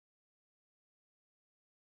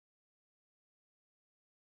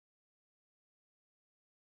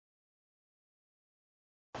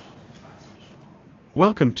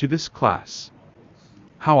Welcome to this class.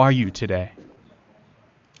 How are you today?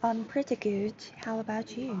 I'm pretty good. How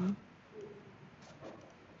about you?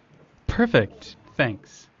 Perfect,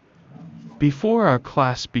 thanks. Before our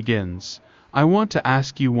class begins, I want to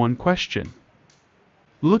ask you one question.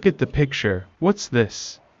 Look at the picture. What's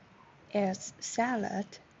this? It's salad.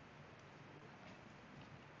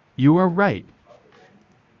 You are right.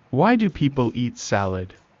 Why do people eat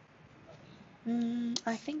salad?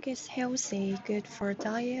 I think it's healthy, good for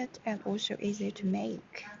diet, and also easy to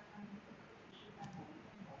make.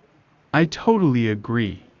 I totally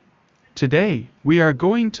agree. Today, we are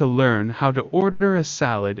going to learn how to order a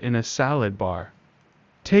salad in a salad bar.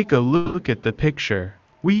 Take a look at the picture.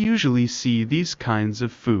 We usually see these kinds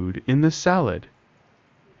of food in the salad.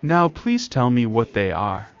 Now please tell me what they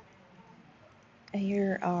are.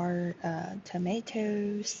 Here are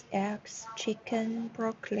tomatoes, eggs, chicken,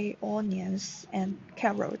 broccoli, onions, and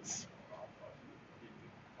carrots.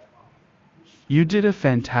 You did a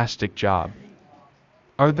fantastic job.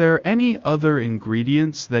 Are there any other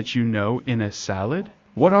ingredients that you know in a salad?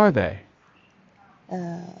 What are they?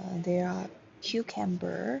 There are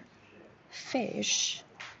cucumber, fish,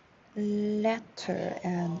 lettuce,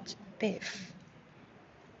 and beef.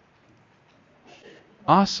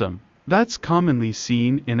 Awesome. That's commonly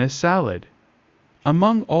seen in a salad.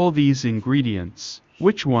 Among all these ingredients,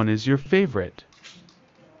 which one is your favorite?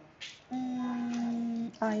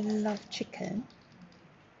 I love chicken.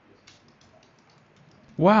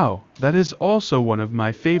 Wow, that is also one of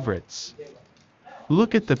my favorites.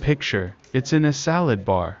 Look at the picture, it's in a salad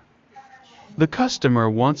bar. The customer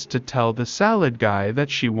wants to tell the salad guy that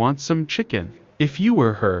she wants some chicken. If you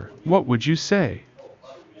were her, what would you say?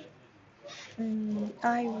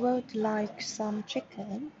 I would like some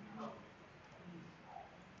chicken.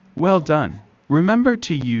 Well done. Remember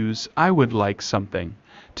to use I would like something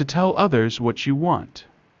to tell others what you want.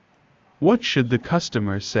 What should the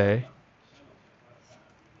customer say?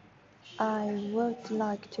 I would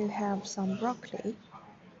like to have some broccoli.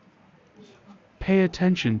 Pay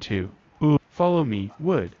attention to. Follow me,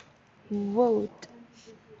 would. Would,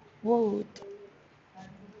 would.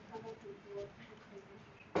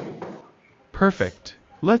 Perfect.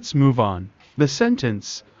 Let's move on. The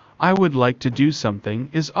sentence, I would like to do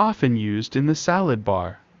something, is often used in the salad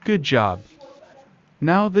bar. Good job.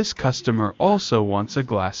 Now this customer also wants a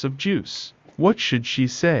glass of juice. What should she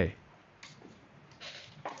say?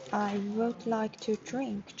 I would like to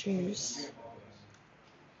drink juice.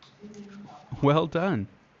 Well done.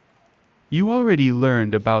 You already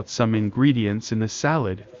learned about some ingredients in the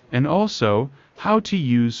salad, and also how to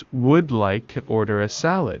use would like to order a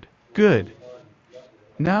salad. Good.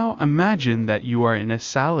 Now imagine that you are in a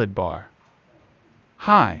salad bar.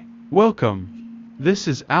 Hi, welcome. This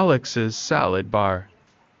is Alex's salad bar.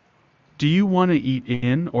 Do you want to eat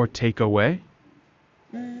in or take away?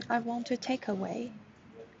 I want to take away.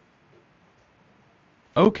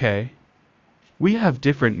 Okay. We have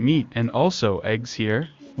different meat and also eggs here.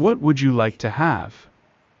 What would you like to have?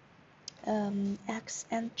 Eggs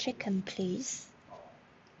and chicken, please.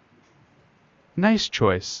 Nice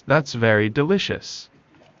choice, that's very delicious.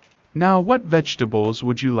 Now what vegetables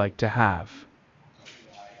would you like to have?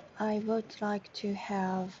 I would like to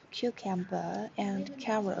have cucumber and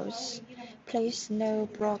carrots. Please no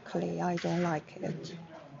broccoli, I don't like it.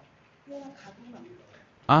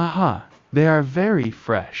 Aha, they are very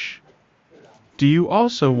fresh. Do you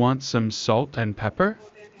also want some salt and pepper?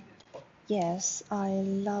 Yes, I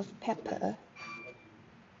love pepper.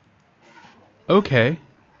 Okay.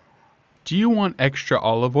 Do you want extra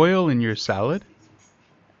olive oil in your salad?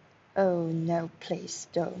 Oh no, please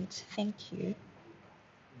don't. Thank you.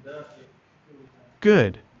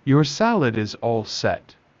 Good, your salad is all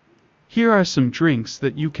set. Here are some drinks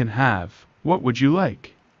that you can have. What would you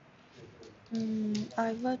like?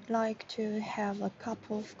 I would like to have a cup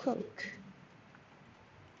of Coke.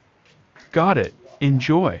 Got it,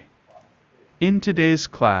 enjoy. In today's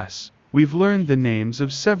class, we've learned the names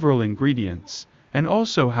of several ingredients, and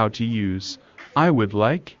also how to use I would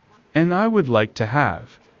like and I would like to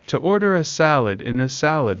have to order a salad in a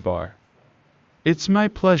salad bar. It's my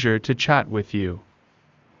pleasure to chat with you.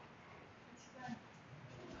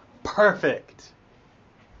 Perfect.